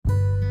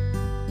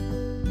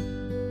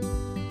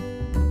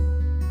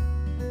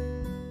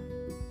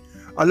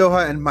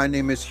Aloha, and my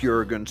name is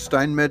Jürgen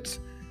Steinmetz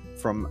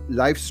from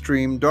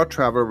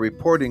Livestream.travel,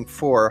 reporting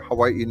for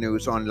Hawaii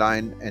News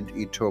Online and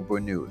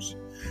eTurbo News.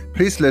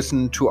 Please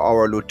listen to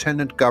our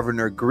Lieutenant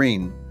Governor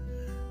Green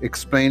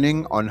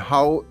explaining on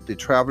how the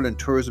travel and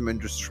tourism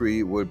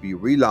industry will be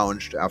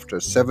relaunched after a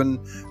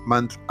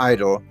 7-month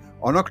idle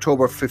on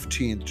October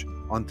 15th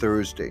on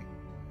Thursday.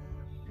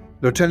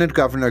 Lieutenant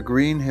Governor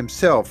Green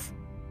himself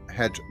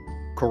had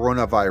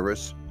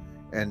coronavirus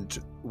and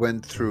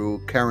went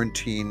through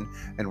quarantine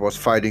and was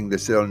fighting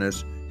this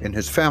illness in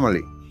his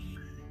family.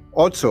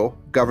 Also,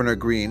 Governor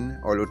Green,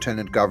 or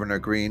Lieutenant Governor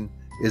Green,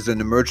 is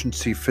an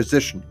emergency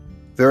physician,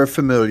 very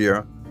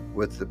familiar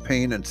with the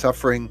pain and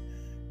suffering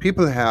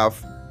people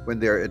have when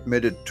they're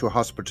admitted to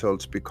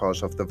hospitals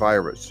because of the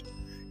virus.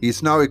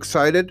 He's now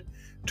excited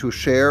to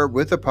share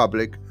with the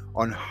public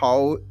on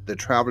how the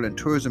travel and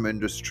tourism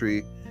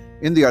industry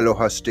in the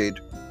Aloha State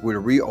will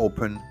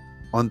reopen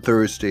on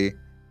Thursday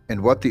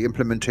and what the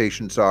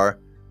implementations are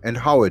and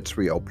how it's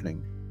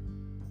reopening.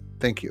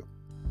 Thank you.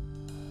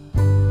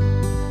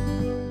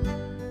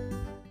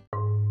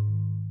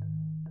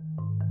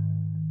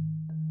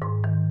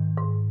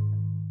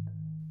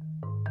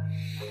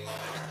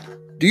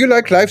 Do you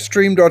like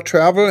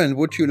Livestream.travel and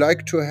would you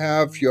like to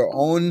have your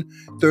own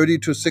 30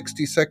 to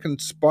 60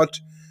 second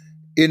spot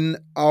in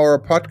our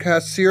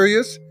podcast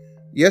series?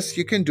 Yes,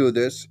 you can do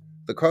this.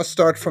 The costs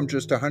start from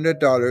just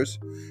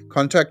 $100.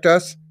 Contact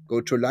us. Go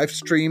to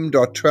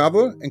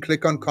livestream.travel and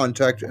click on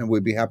contact and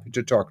we'll be happy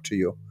to talk to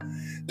you.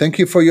 Thank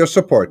you for your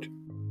support.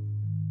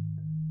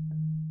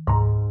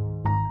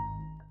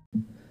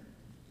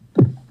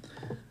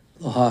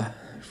 Aloha,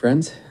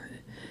 friends.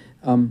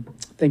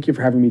 Thank you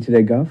for having me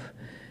today, Gov.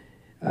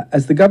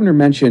 As the governor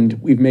mentioned,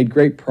 we've made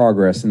great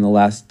progress in the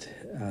last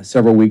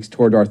several weeks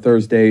toward our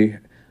Thursday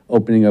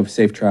opening of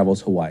Safe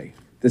Travels Hawaii.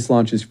 This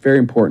launch is very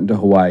important to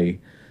Hawaii.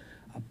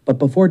 But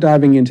before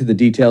diving into the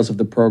details of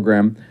the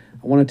program,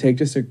 I want to take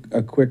just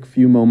a quick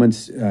few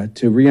moments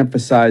to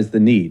reemphasize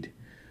the need.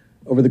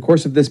 Over the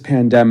course of this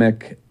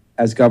pandemic,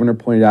 as Governor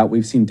pointed out,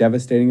 we've seen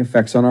devastating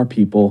effects on our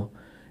people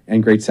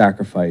and great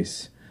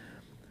sacrifice.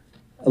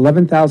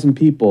 11,000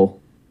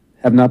 people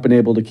have not been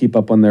able to keep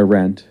up on their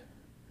rent.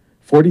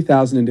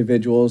 40,000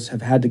 individuals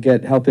have had to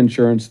get health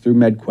insurance through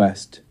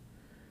MedQuest.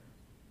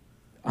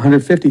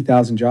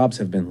 150,000 jobs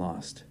have been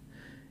lost.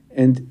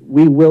 And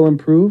we will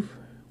improve.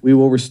 We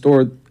will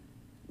restore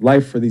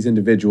life for these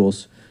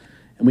individuals.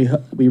 And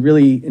we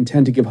really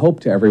intend to give hope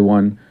to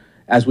everyone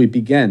as we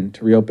begin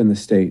to reopen the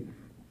state.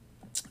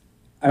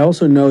 I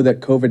also know that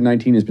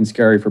COVID-19 has been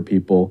scary for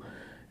people,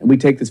 and we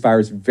take this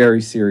virus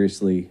very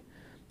seriously.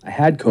 I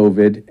had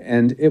COVID,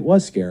 and it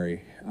was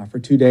scary. For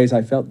 2 days,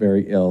 I felt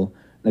very ill,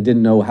 and I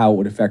didn't know how it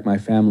would affect my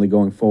family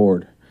going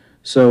forward.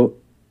 So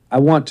I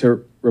want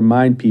to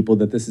remind people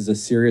that this is a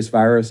serious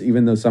virus,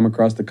 even though some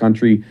across the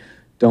country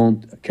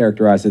don't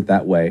characterize it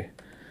that way.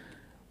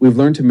 We've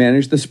learned to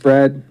manage the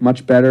spread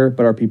much better,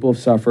 but our people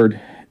have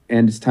suffered,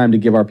 and it's time to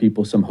give our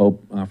people some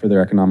hope for their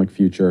economic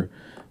future,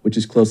 which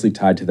is closely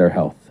tied to their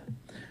health.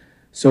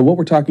 So what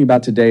we're talking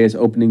about today is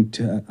opening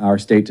to our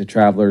state to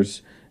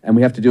travelers, and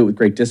we have to do it with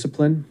great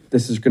discipline.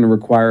 This is going to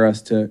require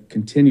us to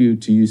continue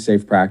to use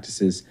safe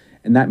practices,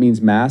 and that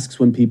means masks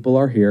when people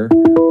are here,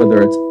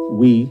 whether it's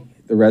we,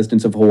 the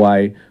residents of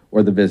Hawaii,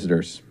 or the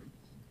visitors.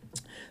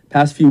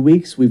 Past few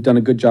weeks, we've done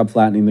a good job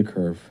flattening the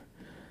curve.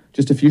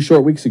 Just a few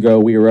short weeks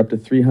ago, we were up to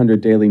 300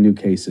 daily new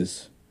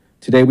cases.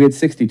 Today, we had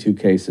 62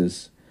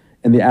 cases,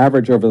 and the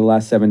average over the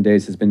last 7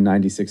 days has been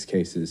 96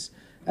 cases.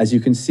 As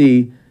you can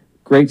see,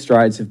 great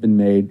strides have been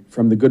made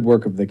from the good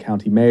work of the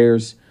county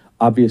mayors.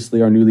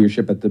 Obviously, our new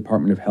leadership at the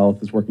Department of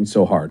Health is working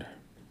so hard.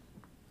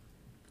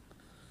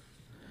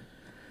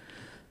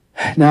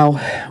 Now,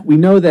 we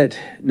know that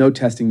no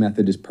testing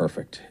method is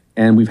perfect,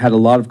 and we've had a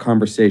lot of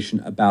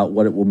conversation about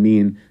what it will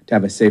mean to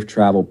have a safe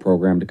travel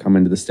program to come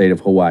into the state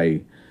of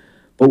Hawaii.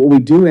 But what we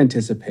do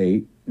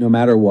anticipate, no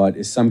matter what,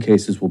 is some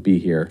cases will be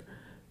here.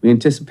 We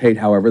anticipate,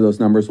 however, those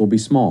numbers will be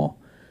small.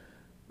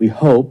 We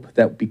hope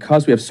that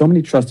because we have so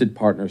many trusted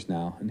partners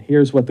now, and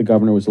here's what the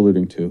governor was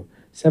alluding to,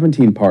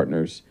 17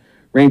 partners,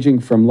 ranging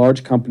from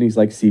large companies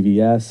like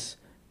CVS,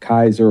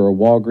 Kaiser, or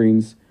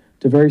Walgreens,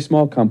 to very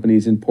small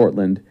companies in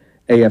Portland,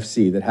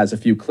 AFC, that has a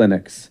few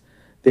clinics,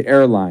 the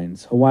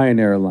airlines, Hawaiian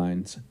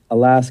Airlines,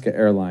 Alaska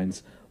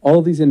Airlines, all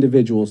of these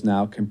individuals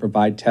now can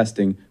provide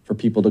testing for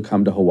people to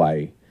come to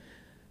Hawaii.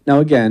 Now,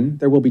 again,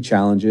 there will be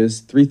challenges.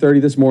 3:30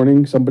 this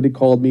morning, somebody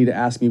called me to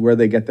ask me where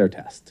they get their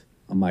test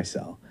on my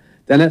cell.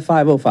 Then at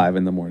 5:05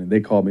 in the morning, they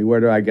called me, where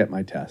do I get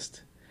my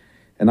test?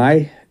 And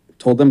I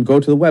told them, go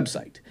to the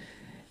website,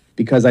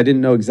 because I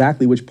didn't know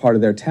exactly which part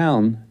of their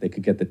town they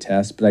could get the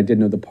test, but I did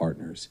know the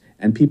partners.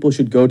 And people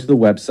should go to the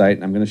website,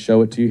 and I'm going to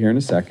show it to you here in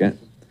a second.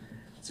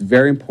 It's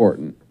very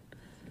important.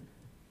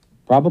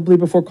 Probably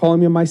before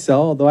calling me on my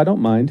cell, although I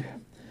don't mind,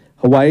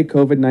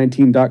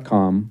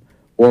 hawaiicovid19.com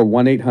or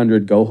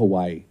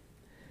 1-800-GO-HAWAII.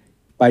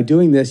 By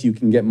doing this, you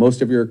can get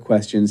most of your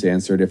questions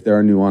answered if there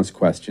are nuanced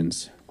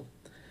questions.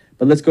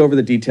 But let's go over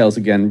the details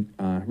again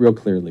real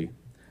clearly.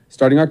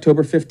 Starting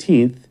October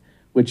 15th,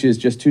 which is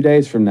just 2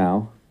 days from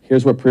now,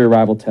 here's what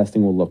pre-arrival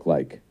testing will look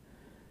like.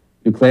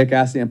 Nucleic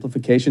acid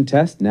amplification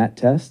test, NAT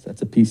test,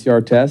 that's a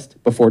PCR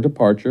test before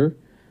departure,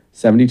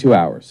 72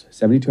 hours.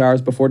 72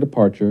 hours before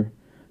departure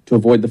to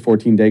avoid the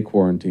 14-day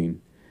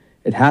quarantine.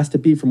 It has to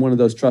be from one of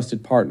those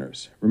trusted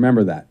partners.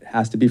 Remember that. It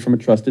has to be from a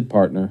trusted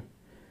partner.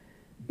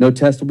 No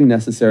test will be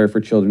necessary for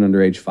children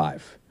under age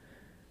 5.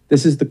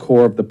 This is the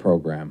core of the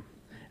program.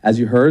 As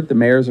you heard, the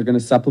mayors are going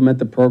to supplement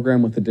the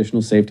program with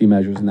additional safety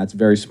measures, and that's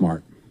very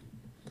smart.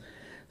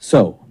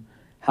 So,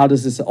 how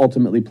does this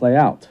ultimately play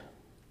out?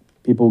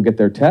 People will get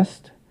their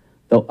test.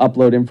 They'll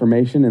upload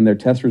information and their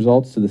test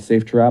results to the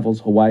Safe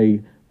Travels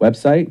Hawaii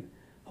website,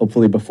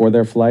 hopefully before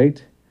their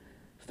flight.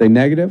 If they're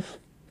negative,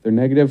 they're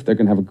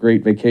going to have a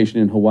great vacation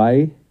in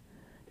Hawaii.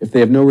 If they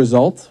have no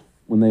result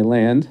when they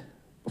land,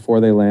 before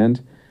they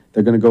land,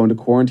 they're going to go into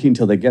quarantine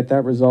until they get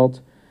that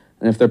result.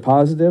 And if they're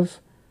positive,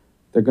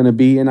 they're going to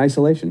be in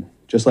isolation,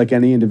 just like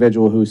any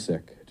individual who's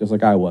sick, just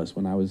like I was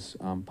when I was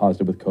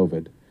positive with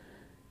COVID.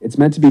 It's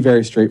meant to be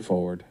very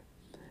straightforward.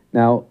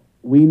 Now,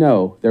 we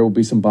know there will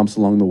be some bumps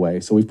along the way,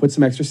 so we've put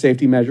some extra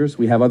safety measures.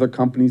 We have other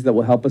companies that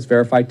will help us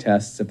verify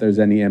tests if there's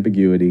any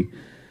ambiguity.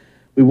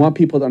 We want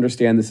people to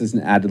understand this is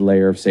an added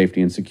layer of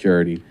safety and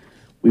security.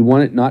 We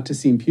want it not to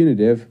seem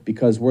punitive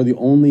because we're the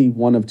only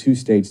one of 2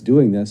 states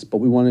doing this, but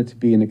we want it to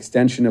be an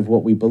extension of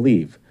what we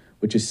believe,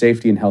 which is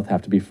safety and health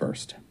have to be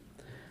first.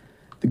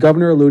 The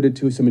governor alluded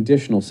to some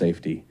additional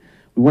safety.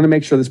 We want to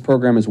make sure this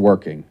program is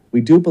working.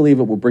 We do believe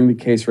it will bring the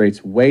case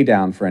rates way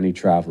down for any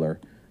traveler.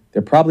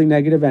 They're probably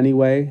negative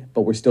anyway,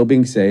 but we're still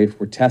being safe.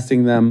 We're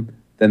testing them,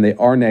 then they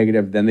are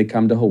negative, then they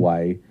come to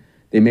Hawaii.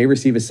 They may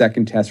receive a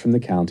second test from the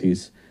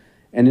counties.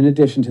 And in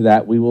addition to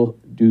that, we will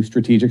do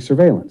strategic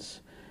surveillance,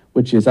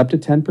 which is up to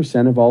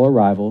 10% of all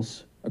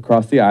arrivals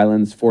across the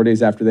islands 4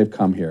 days after they've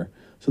come here.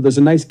 So there's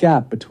a nice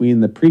gap between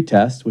the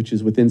pre-test, which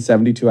is within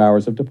 72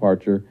 hours of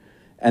departure,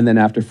 and then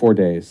after 4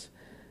 days.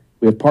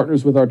 We have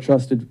partnerships with our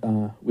trusted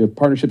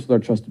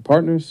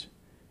partners.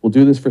 We'll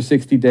do this for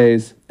 60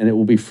 days, and it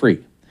will be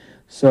free.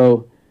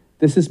 So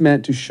this is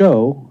meant to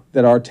show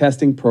that our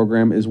testing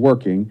program is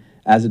working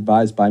as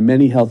advised by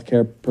many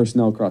healthcare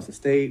personnel across the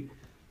state,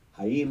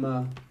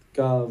 HIEMA,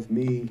 Gov,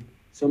 me.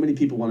 So many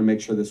people want to make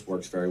sure this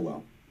works very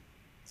well.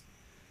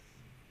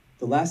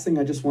 The last thing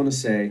I just want to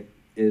say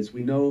is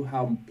we know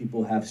how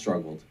people have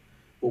struggled.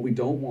 What we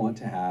don't want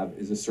to have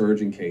is a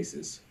surge in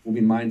cases. We'll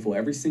be mindful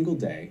every single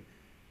day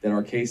that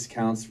our case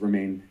counts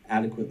remain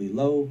adequately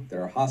low, that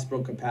our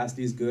hospital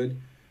capacity is good.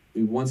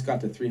 We once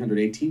got to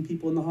 318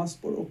 people in the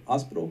hospital.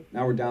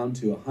 Now we're down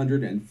to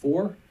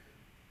 104,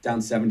 down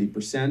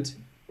 70%.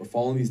 We're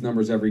following these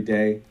numbers every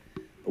day.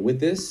 But with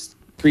this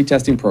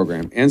pre-testing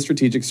program and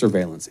strategic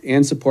surveillance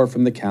and support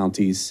from the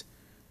counties,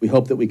 we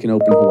hope that we can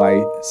open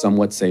Hawaii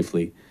somewhat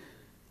safely.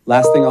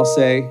 Last thing I'll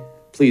say,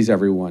 please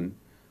everyone,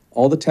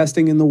 all the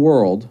testing in the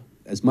world,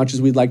 as much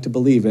as we'd like to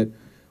believe it,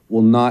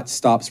 will not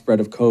stop spread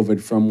of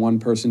COVID from one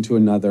person to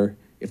another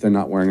if they're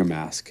not wearing a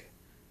mask.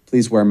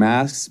 Please wear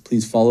masks.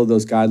 Please follow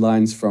those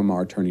guidelines from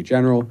our Attorney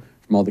General,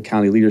 from all the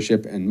county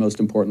leadership, and most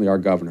importantly, our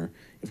governor.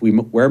 If we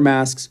wear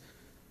masks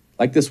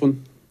like this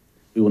one,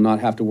 we will not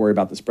have to worry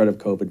about the spread of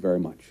COVID very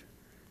much.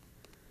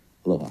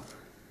 Aloha.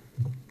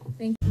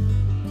 Thank you.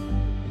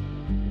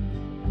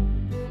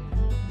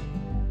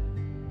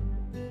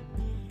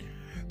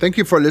 Thank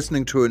you for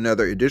listening to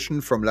another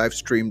edition from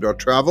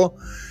Livestream.travel.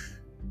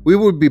 We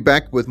will be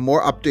back with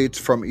more updates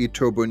from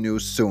Itobo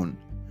News soon.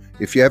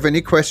 If you have any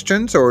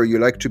questions or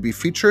you'd like to be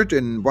featured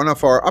in one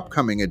of our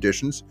upcoming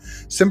editions,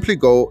 simply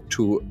go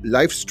to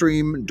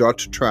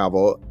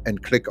livestream.travel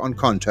and click on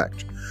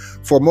Contact.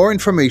 For more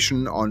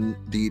information on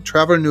the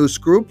Travel News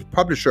Group,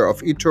 publisher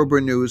of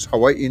Itobo News,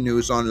 Hawaii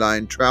News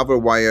Online,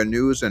 Travel Wire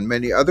News, and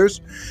many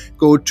others,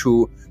 go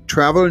to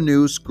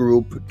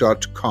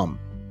travelnewsgroup.com.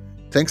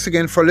 Thanks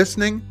again for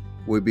listening.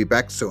 We'll be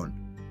back soon.